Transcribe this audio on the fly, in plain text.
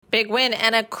Big win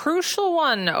and a crucial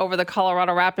one over the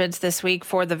Colorado Rapids this week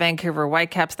for the Vancouver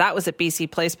Whitecaps. That was at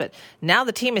BC Place, but now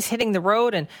the team is hitting the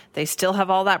road and they still have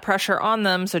all that pressure on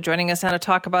them. So joining us now to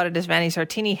talk about it is Vanni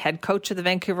Sartini, head coach of the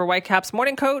Vancouver Whitecaps.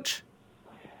 Morning, Coach.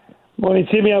 Morning,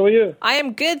 Timmy. How are you? I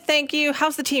am good, thank you.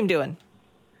 How's the team doing?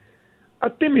 Our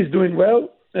team is doing well.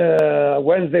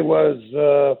 Wednesday was,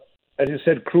 as you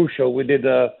said, crucial. We did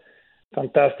a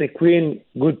fantastic win,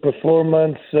 good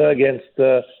performance against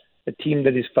a team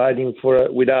that is fighting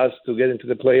with us to get into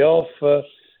the playoff.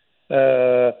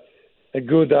 A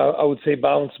good, I would say,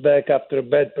 bounce back after a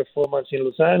bad performance in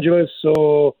Los Angeles.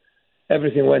 So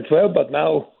everything went well, but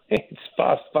now it's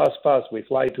fast. We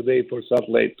fly today for Salt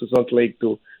Lake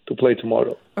to play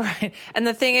tomorrow. Right, and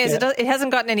the thing is, it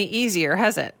hasn't gotten any easier,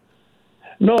 has it?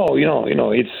 No,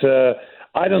 it's.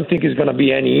 I don't think it's going to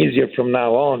be any easier from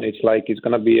now on. It's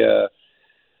going to be a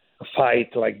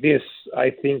fight like this.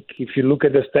 I think if you look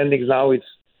at the standings now,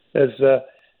 there's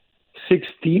 6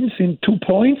 teams in 2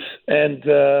 points, and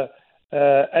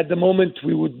at the moment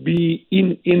we would be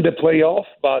in the playoff,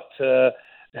 but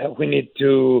we need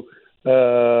to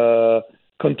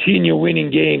continue winning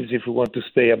games if we want to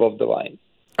stay above the line.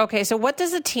 Okay, so what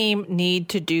does a team need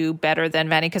to do better than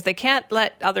Vanni? Because they can't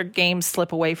let other games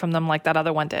slip away from them like that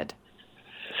other one did.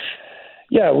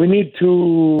 Yeah, we need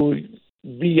to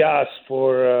be us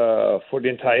for the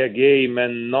entire game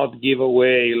and not give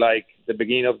away like the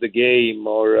beginning of the game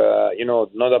or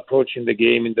not approaching the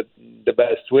game in the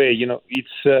best way.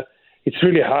 It's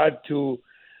really hard to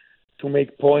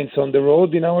make points on the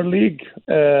road in our league,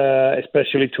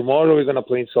 especially tomorrow. We're going to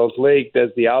play in Salt Lake.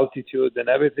 There's the altitude and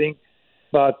everything.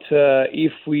 But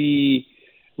if we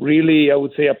really, I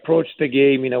would say, approach the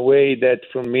game in a way that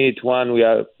from minute one we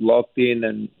are locked in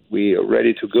and we are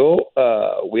ready to go,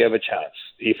 we have a chance.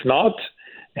 If not,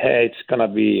 it's going to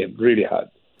be really hard.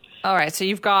 All right, so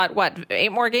you've got,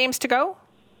 8 more games to go?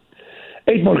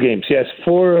 8 more games, yes.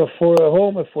 4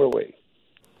 home and 4 away.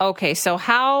 Okay, so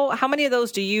how many of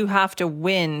those do you have to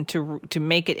win to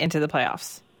make it into the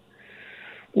playoffs?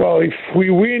 Well, if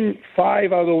we win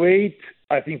 5 out of 8,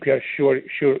 I think we are sure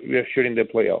in the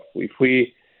playoff. If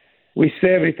we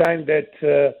say every time that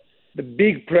the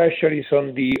big pressure is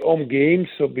on the home games,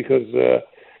 so because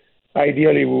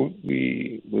ideally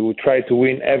we will try to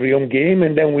win every home game,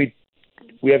 and then we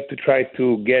have to try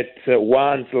to get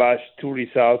 1/2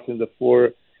 results in the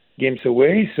 4 games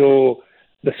away. So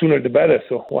the sooner the better.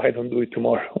 So why don't do it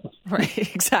tomorrow? Right,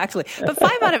 exactly. But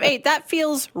 5 out of 8, that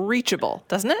feels reachable,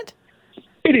 doesn't it?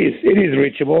 It is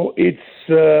reachable. It's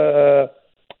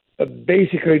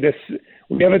basically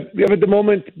we have at the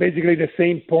moment basically the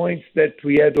same points that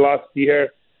we had last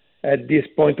year at this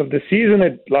point of the season.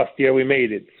 And last year we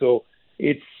made it, so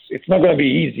it's not going to be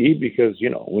easy because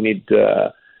we need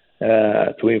to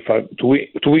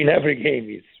win every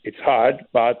game. It's hard,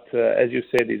 but as you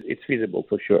said, it's feasible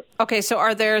for sure. Okay, so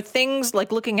are there things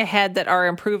like looking ahead that are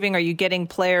improving? Are you getting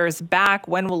players back?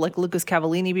 When will Lucas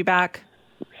Cavallini be back?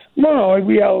 No,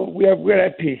 we're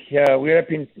happy. We're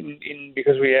happy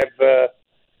because we have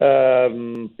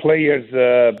players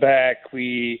back.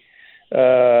 We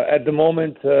at the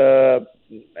moment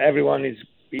everyone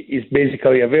is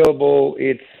basically available.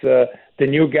 It's the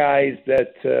new guys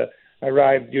that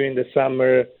arrived during the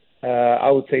summer. I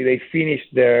would say they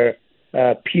finished their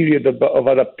period of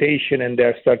adaptation and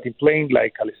they're starting playing,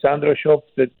 like Alessandro Schopp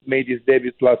that made his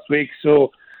debut last week.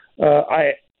 So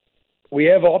we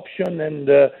have option and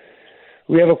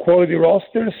we have a quality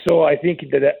roster. So I think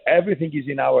that everything is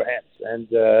in our hands, and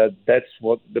that's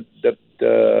what the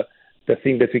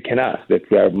thing that we can ask, that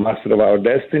we are master of our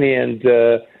destiny. And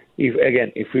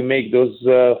if we make those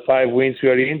 5 wins, we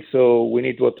are in. So we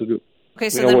need what to do. Okay,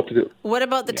 so then what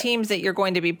about the teams that you're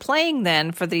going to be playing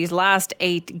then for these last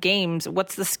 8 games?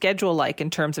 What's the schedule like in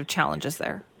terms of challenges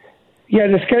there? Yeah,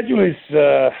 the schedule is,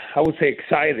 I would say,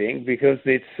 exciting because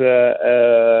it's,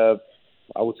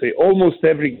 I would say, almost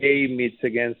every game it's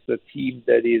against a team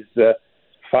that is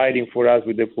fighting for us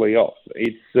with the playoff.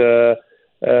 It's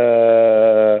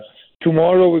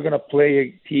tomorrow we're going to play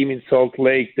a team in Salt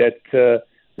Lake that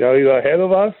they are a little ahead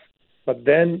of us, but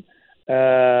then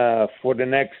for the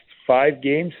next 5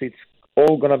 games, it's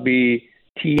all going to be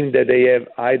teams that they have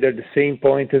either the same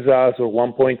point as us or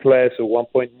 1 point less or 1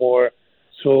 point more.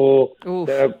 So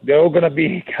they're all going to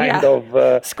be kind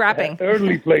of scrapping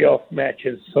early playoff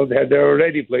matches. So they're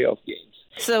already playoff games.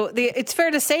 So it's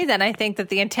fair to say then, I think, that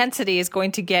the intensity is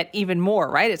going to get even more,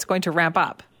 right? It's going to ramp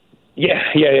up. Yeah.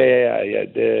 Even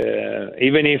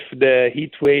if the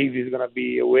heat wave is going to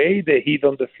be away, the heat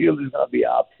on the field is going to be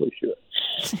up for sure.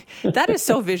 That is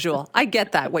so visual. I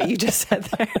get that, what you just said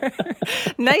there.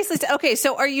 Nicely said. Okay,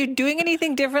 so are you doing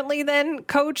anything differently then,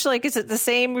 Coach? Like, is it the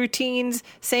same routines,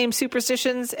 same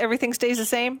superstitions, everything stays the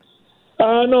same?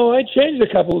 No, I changed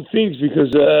a couple of things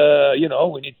because,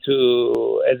 we need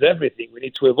to, as everything, we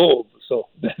need to evolve. So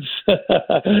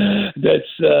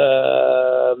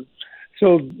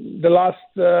so the last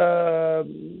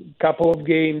couple of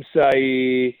games,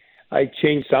 I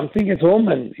changed something at home,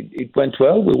 and it went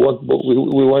well. We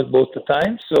won both the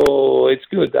time, so it's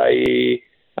good.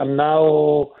 I'm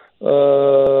now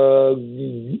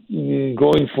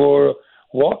going for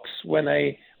walks when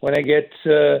I get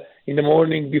in the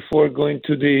morning before going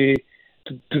to the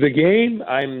game.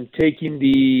 I'm taking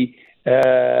the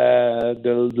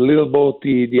little boat,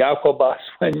 the aqua bus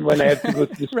when I have to go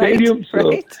to the stadium.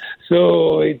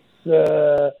 So it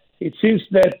seems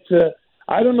that.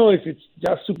 I don't know if it's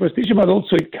just superstition, but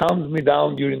also it calms me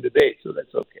down during the day, so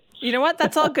that's okay. You know what?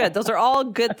 That's all good. Those are all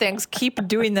good things. Keep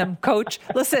doing them, Coach.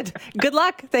 Listen, good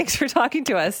luck. Thanks for talking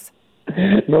to us.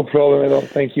 No problem at all.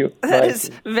 Thank you. That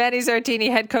is Vanni Sartini,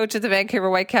 head coach of the Vancouver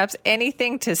Whitecaps.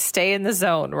 Anything to stay in the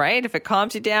zone, right? If it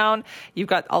calms you down, you've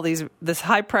got all this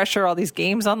high pressure, all these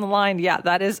games on the line. Yeah,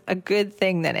 that is a good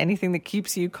thing then. Anything that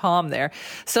keeps you calm there.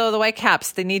 So the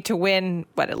Whitecaps, they need to win,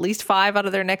 at least 5 out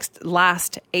of their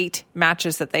last 8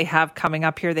 matches that they have coming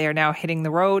up here. They are now hitting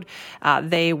the road.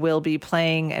 They will be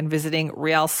playing and visiting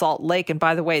Real Salt Lake. And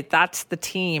by the way, that's the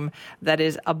team that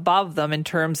is above them in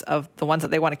terms of the ones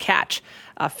that they want to catch.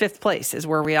 5th place is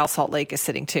where Real Salt Lake is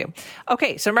sitting too.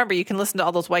 Okay, so remember, you can listen to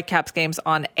all those Whitecaps games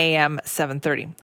on AM 730.